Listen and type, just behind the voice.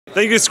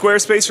Thank you to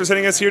Squarespace for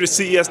sending us here to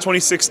CES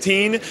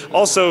 2016.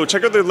 Also,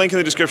 check out the link in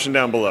the description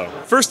down below.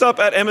 First up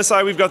at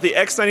MSI, we've got the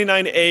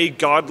X99A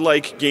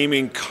Godlike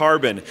Gaming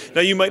Carbon.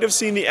 Now, you might have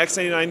seen the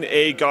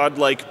X99A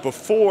Godlike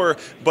before,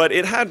 but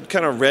it had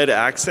kind of red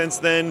accents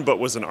then, but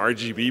was an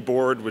RGB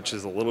board, which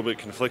is a little bit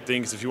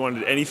conflicting, because if you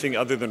wanted anything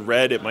other than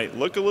red, it might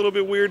look a little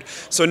bit weird.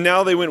 So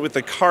now they went with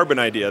the carbon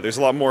idea. There's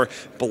a lot more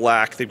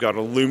black. They've got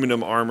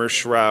aluminum armor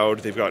shroud.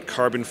 They've got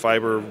carbon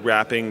fiber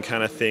wrapping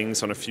kind of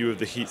things on a few of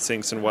the heat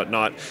sinks and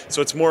whatnot. So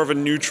it's more of a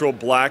neutral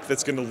black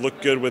that's going to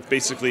look good with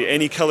basically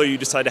any color you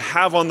decide to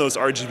have on those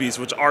RGBs,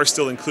 which are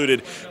still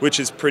included,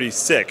 which is pretty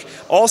sick.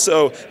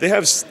 Also, they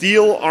have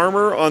steel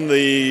armor on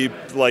the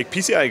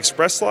PCI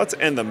Express slots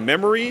and the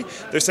memory.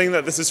 They're saying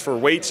that this is for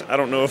weight. I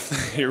don't know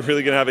if you're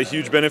really going to have a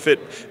huge benefit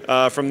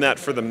from that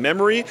for the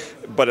memory,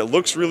 but it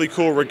looks really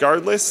cool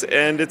regardless,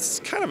 and it's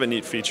kind of a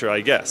neat feature,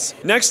 I guess.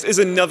 Next is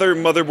another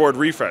motherboard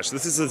refresh.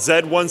 This is a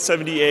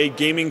Z170A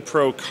Gaming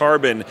Pro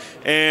Carbon,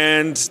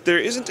 and there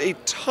isn't a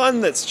ton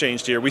that's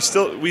changed here. We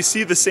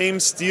see the same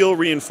steel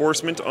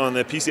reinforcement on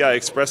the PCI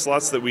Express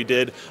slots that we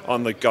did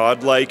on the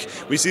Godlike.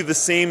 We see the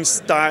same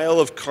style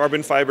of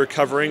carbon fiber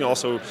covering,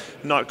 also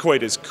not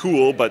quite as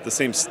cool, but the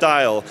same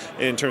style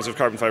in terms of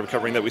carbon fiber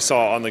covering that we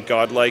saw on the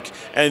Godlike.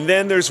 And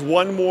then there's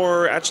one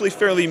more, actually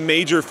fairly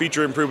major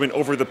feature improvement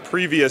over the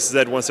previous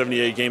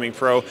Z170A Gaming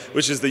Pro,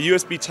 which is the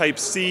USB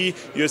Type-C,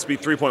 USB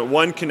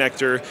 3.1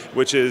 connector,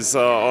 which is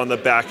on the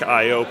back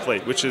I/O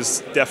plate, which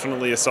is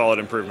definitely a solid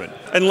improvement.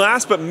 And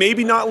last but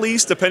maybe not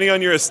least, depending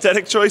on your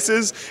aesthetic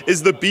choices,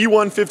 is the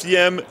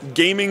B150M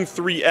Gaming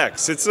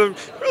 3X. It's a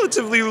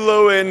relatively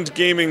low-end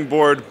gaming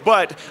board,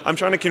 but I'm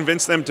trying to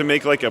convince them to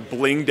make like a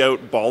blinged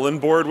out ballin'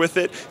 board with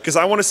it, because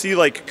I want to see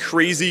like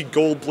crazy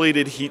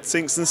gold-plated heat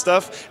sinks and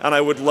stuff, and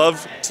I would love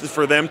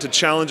for them to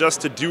challenge us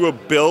to do a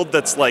build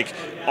that's like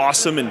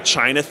awesome and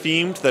China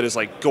themed, that is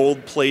like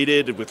gold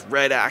plated with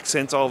red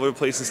accents all over the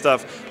place and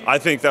stuff. I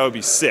think that would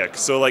be sick.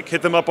 So like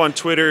hit them up on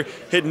Twitter,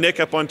 hit Nick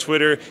up on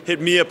Twitter, hit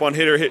me up on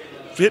hit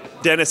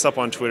Dennis up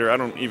on Twitter. I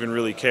don't even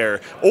really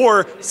care.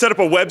 Or set up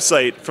a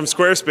website from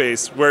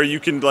Squarespace where you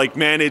can like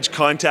manage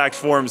contact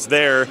forms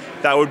there.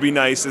 That would be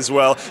nice as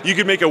well. You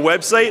could make a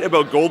website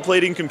about gold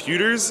plating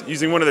computers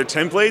using one of their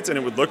templates, and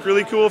it would look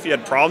really cool if you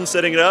had problems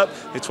setting it up.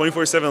 They have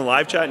 24/7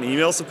 live chat and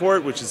email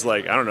support, which is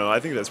like, I don't know,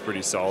 I think that's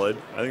pretty solid.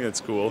 I think that's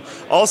cool.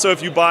 Also,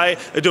 if you buy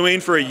a domain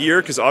for a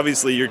year, because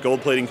obviously your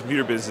gold plating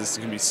computer business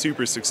can be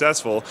super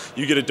successful,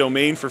 you get a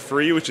domain for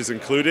free, which is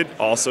included.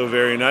 Also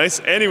very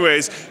nice.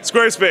 Anyways,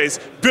 Squarespace,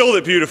 build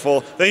it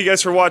beautiful. Thank you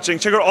guys for watching.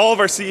 Check out all of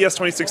our CES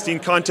 2016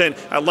 content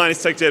at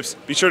Linus Tech Tips.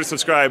 Be sure to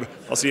subscribe.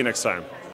 I'll see you next time.